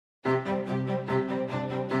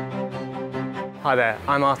Hi there,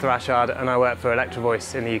 I'm Achard and I work for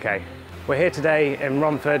Electro-Voice in the UK. We're here today in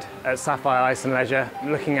Romford at Sapphire Ice Leisure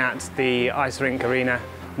looking at the ice rink arena.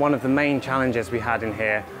 One of the main challenges we had in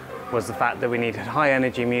here was the fact that we needed high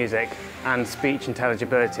energy music and speech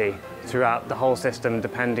intelligibility throughout the whole system,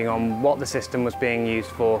 depending on what the system was being used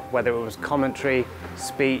for, whether it was commentary,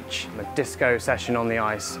 speech, a disco session on the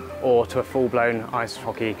ice, or to a full-blown ice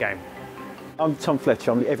hockey game. I'm Tom Fletcher,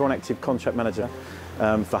 I'm the Everyone Active Contract Manager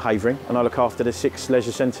for Havering, and I look after the 6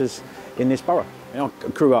 leisure centres in this borough. I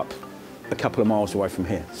grew up a couple of miles away from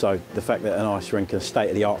here, so the fact that an ice rink, a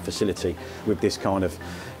state-of-the-art facility with this kind of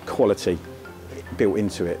quality built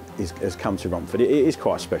into it has come to Romford. It is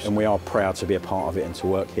quite special, and we are proud to be a part of it and to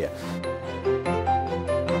work here.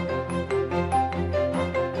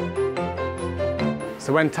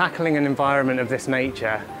 So when tackling an environment of this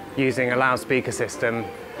nature using a loudspeaker system,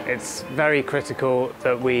 it's very critical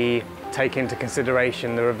that we take into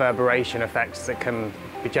consideration the reverberation effects that can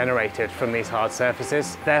be generated from these hard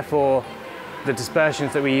surfaces. Therefore, the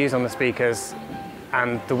dispersions that we use on the speakers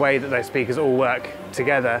and the way that those speakers all work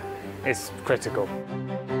together is critical.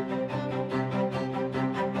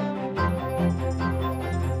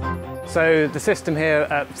 So the system here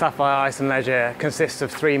at Sapphire Ice Leisure consists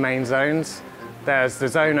of 3 main zones. There's the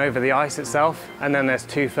zone over the ice itself, and then there's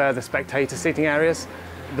 2 further spectator seating areas.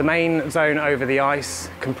 The main zone over the ice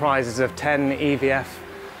comprises of 10 EVF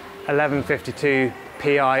 1152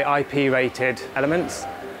 PI IP rated elements,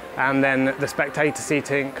 and then the spectator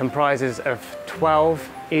seating comprises of 12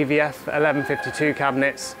 EVF 1152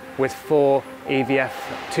 cabinets with 4 EVF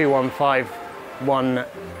 2151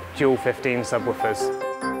 dual 15 subwoofers.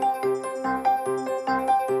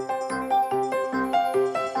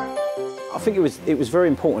 I think it was very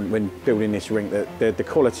important when building this rink that the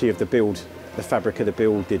quality of the build, the fabric of the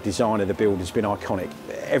build, the design of the build has been iconic.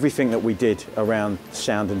 Everything that we did around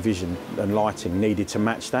sound and vision and lighting needed to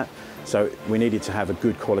match that. So we needed to have a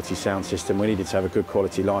good quality sound system, we needed to have a good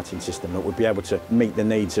quality lighting system that would be able to meet the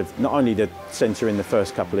needs of not only the centre in the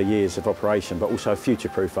first couple of years of operation, but also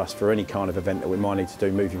future-proof us for any kind of event that we might need to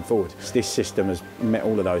do moving forward. This system has met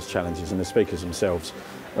all of those challenges, and the speakers themselves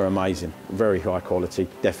are amazing. Very high quality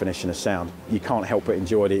definition of sound. You can't help but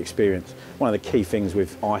enjoy the experience. One of the key things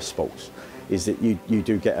with ice sports is that you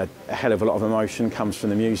do get a hell of a lot of emotion comes from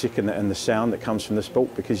the music and the sound that comes from the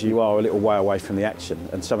sport, because you are a little way away from the action,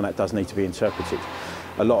 and some of that does need to be interpreted.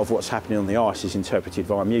 A lot of what's happening on the ice is interpreted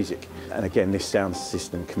via music, and again this sound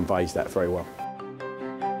system conveys that very well.